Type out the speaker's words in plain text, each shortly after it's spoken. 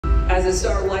As a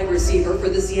star wide receiver for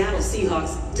the Seattle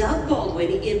Seahawks, Doug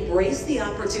Baldwin embraced the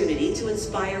opportunity to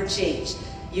inspire change,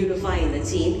 unifying the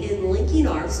team in linking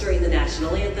arms during the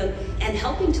national anthem and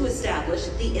helping to establish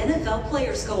the NFL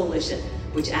Players Coalition,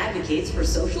 which advocates for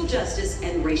social justice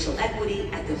and racial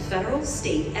equity at the federal,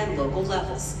 state, and local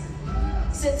levels.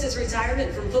 Since his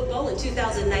retirement from football in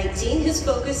 2019, his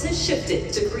focus has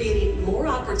shifted to creating more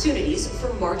opportunities for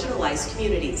marginalized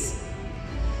communities.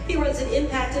 He runs an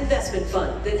impact investment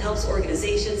fund that helps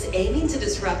organizations aiming to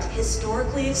disrupt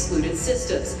historically excluded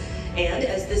systems. And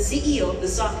as the CEO of the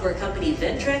software company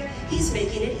Ventrek, he's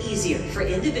making it easier for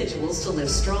individuals to live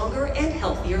stronger and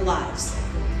healthier lives.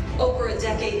 Over a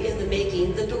decade in the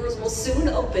making, the doors will soon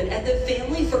open at the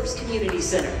Family First Community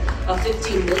Center, a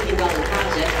 $15 million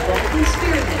project Baldwin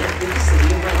spearheaded with the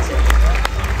city of Renton.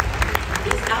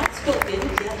 His outspoken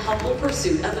yet humble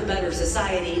pursuit of a better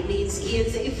society means he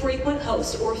is a frequent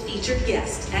host or featured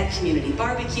guest at community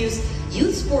barbecues,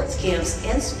 youth sports camps,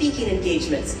 and speaking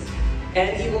engagements.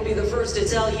 And he will be the first to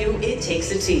tell you it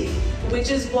takes a team, which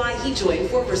is why he joined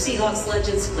former Seahawks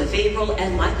legends Cliff Averill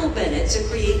and Michael Bennett to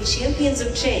create Champions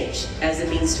of Change as a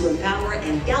means to empower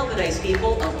and galvanize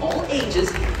people of all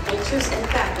ages, cultures, and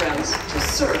backgrounds to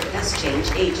serve as change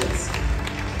agents.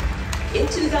 In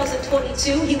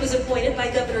 2022, he was appointed by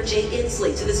Governor Jay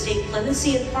Inslee to the State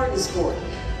Clemency and Pardons Board.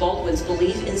 Baldwin's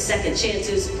belief in second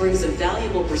chances brings a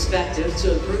valuable perspective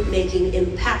to a group making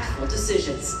impactful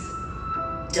decisions.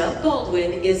 Doug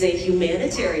Baldwin is a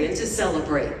humanitarian to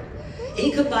celebrate. He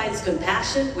combines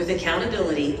compassion with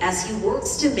accountability as he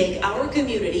works to make our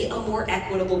community a more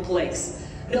equitable place.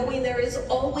 Knowing there is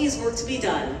always work to be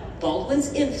done,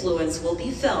 Baldwin's influence will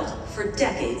be felt for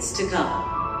decades to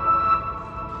come.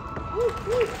 So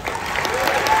please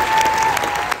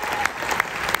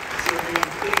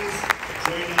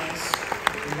join us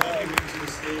in welcoming to the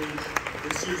stage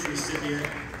this year's recipient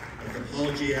of the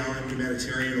Paul G. Allen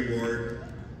Humanitarian Award,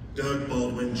 Doug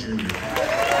Baldwin, Jr.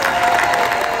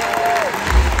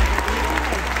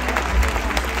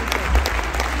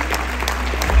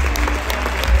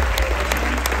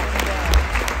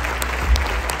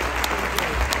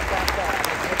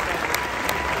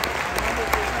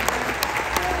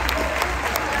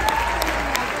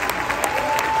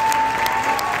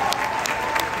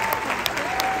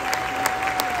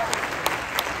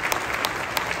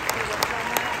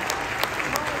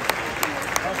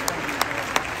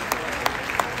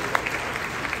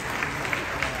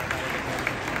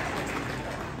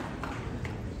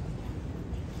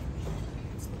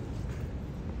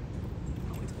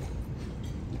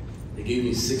 They gave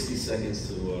me 60 seconds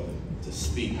to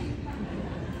speak.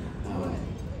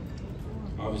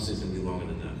 Obviously, it's gonna be longer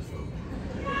than that, so.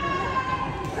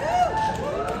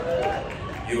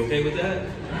 You okay with that?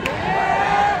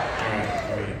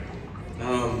 All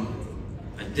right.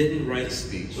 I didn't write a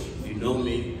speech. If you know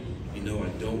me, you know I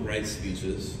don't write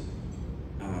speeches.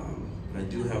 But I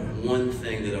do have one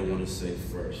thing that I want to say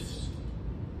first.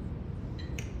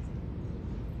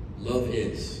 Love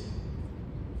is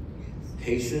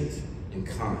patient and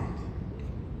kind.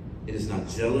 It is not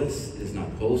jealous, it is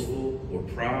not boastful or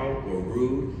proud or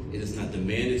rude. It does not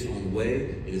demand its own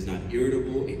way. It is not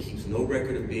irritable. It keeps no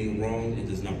record of being wrong. It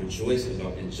does not rejoice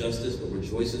about injustice, but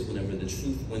rejoices whenever the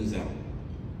truth wins out.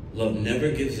 Love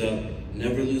never gives up,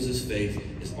 never loses faith,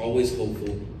 is always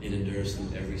hopeful, and endures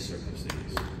through every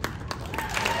circumstance.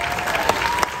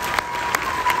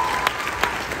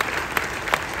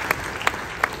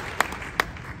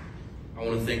 I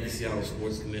want to thank the Seattle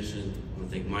Sports Commission. I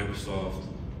want to thank Microsoft,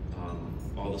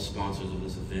 all the sponsors of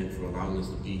this event for allowing us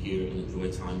to be here and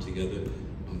enjoy time together.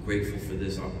 I'm grateful for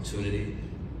this opportunity.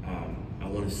 I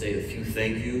want to say a few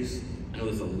thank yous. I know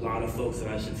there's a lot of folks that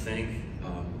I should thank.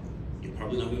 You're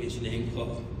probably not going to get your name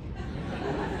called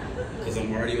because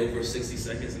I'm already over 60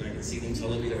 seconds and I can see them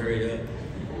telling me to hurry up.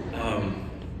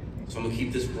 So I'm going to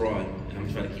keep this broad and I'm going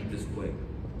to try to keep this quick.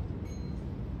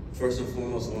 First and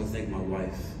foremost, I want to thank my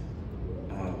wife.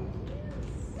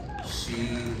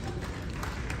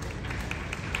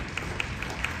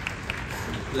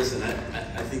 Listen,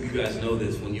 I think you guys know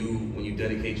this. When you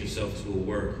dedicate yourself to a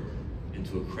work and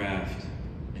to a craft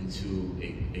and to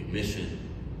a mission,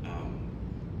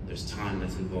 there's time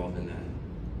that's involved in that.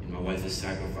 And my wife has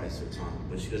sacrificed her time,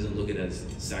 but she doesn't look at it as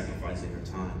sacrificing her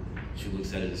time. She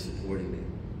looks at it as supporting me.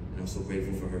 And I'm so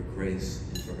grateful for her grace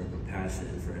and for her compassion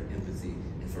and for her empathy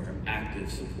and for her active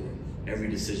support. Every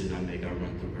decision I make, I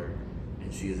run through her.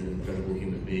 And she is an incredible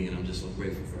human being, and I'm just so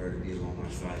grateful for her to be along my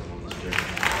side along this journey.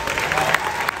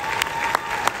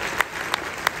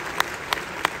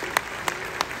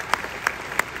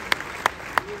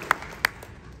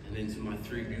 And then to my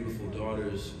three beautiful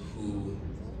daughters who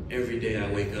every day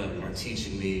I wake America are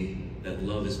teaching me that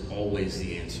love is always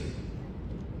the answer.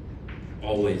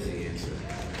 Always the answer.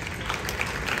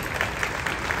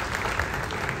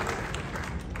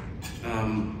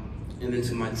 And then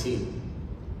to my team,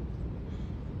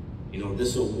 you know,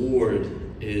 this award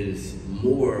is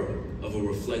more of a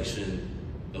reflection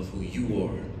of who you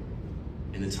are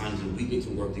and the times that we get to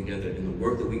work together and the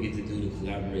work that we get to do to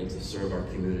collaborate to serve our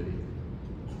community.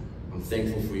 I'm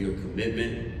thankful for your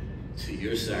commitment, to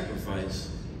your sacrifice,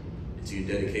 and to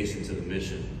your dedication to the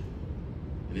mission.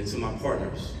 And then to my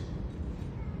partners,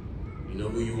 you know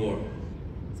who you are,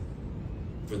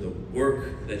 for the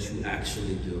work that you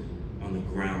actually do on the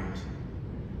ground,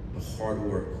 the hard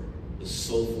work, the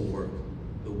soulful work,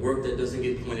 the work that doesn't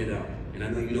get pointed out. And I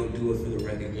know you don't do it for the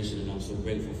recognition, and I'm so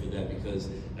grateful for that because,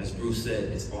 as Bruce said,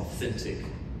 it's authentic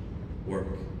work.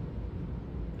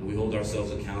 And we hold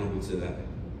ourselves accountable to that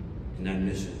and that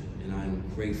mission. And I'm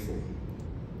grateful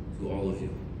to all of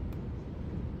you.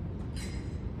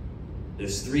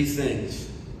 There's 3 things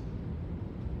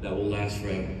that will last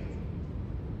forever: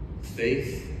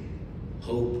 faith,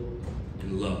 hope,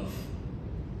 and love.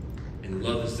 And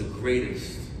love is the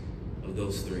greatest of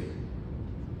those 3.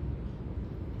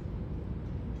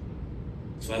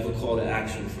 So I have a call to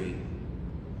action for you.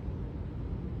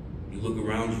 You look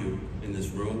around you in this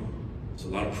room, it's a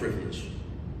lot of privilege.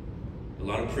 A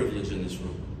lot of privilege in this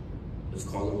room. Let's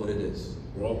call it what it is.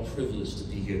 We're all privileged to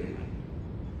be here tonight.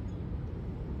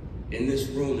 In this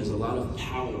room, there's a lot of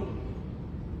power.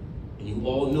 And you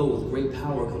all know with great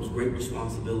power comes great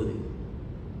responsibility.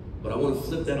 But I want to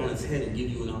flip that on its head and give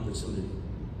you an opportunity.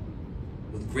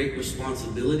 With great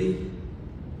responsibility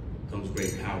comes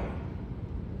great power.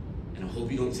 And I hope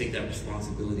you don't take that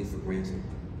responsibility for granted.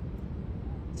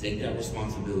 Take that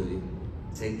responsibility,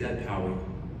 take that power,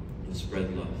 and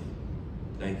spread love.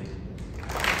 Thank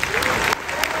you.